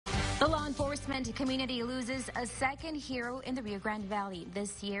The law enforcement community loses a second hero in the Rio Grande Valley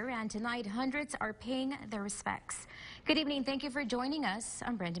this year, and tonight hundreds are paying their respects. Good evening. Thank you for joining us.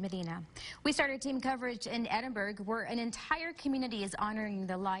 I'm Brenda Medina. We started team coverage in Edinburgh, where an entire community is honoring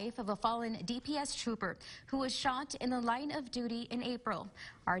the life of a fallen DPS trooper who was shot in the line of duty in April.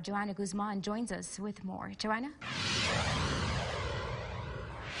 Our Joanna Guzman joins us with more. Joanna?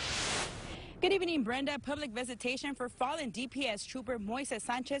 Good evening, Brenda. Public visitation for fallen DPS trooper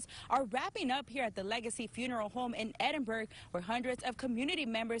Sanchez are wrapping up here at the Legacy Funeral Home in Edinburgh, where hundreds of community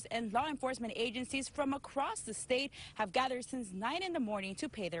members and law enforcement agencies from across the state have gathered since 9 in the morning to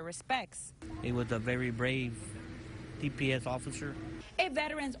pay their respects. He was a very brave DPS officer. A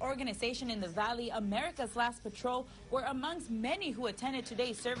veterans organization in the Valley, America's Last Patrol, were amongst many who attended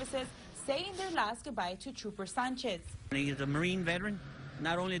today's services, saying their last goodbye to Trooper Sanchez. He's a Marine veteran.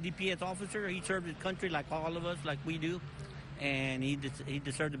 Not only a DPS officer, he served his country like all of us, like we do, and he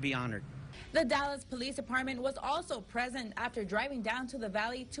deserved to be honored. The Dallas Police Department was also present after driving down to the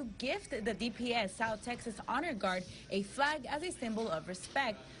valley to gift the DPS South Texas Honor Guard a flag as a symbol of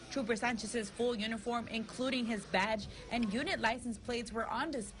respect. Trooper Sanchez's full uniform, including his badge and unit license plates, were on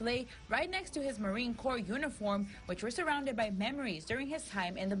display right next to his Marine Corps uniform, which were surrounded by memories during his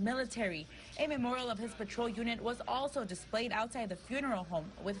time in the military. A memorial of his patrol unit was also displayed outside the funeral home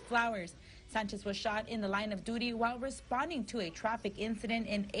with flowers. Sanchez was shot in the line of duty while responding to a traffic incident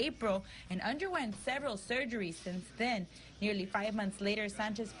in April and underwent several surgeries since then. Nearly 5 months later,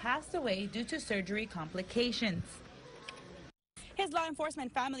 Sanchez passed away due to surgery complications. His law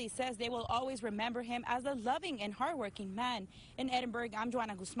enforcement family says they will always remember him as a loving and hardworking man. In Edinburgh, I'm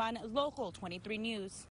Joanna Guzman, Local 23 News.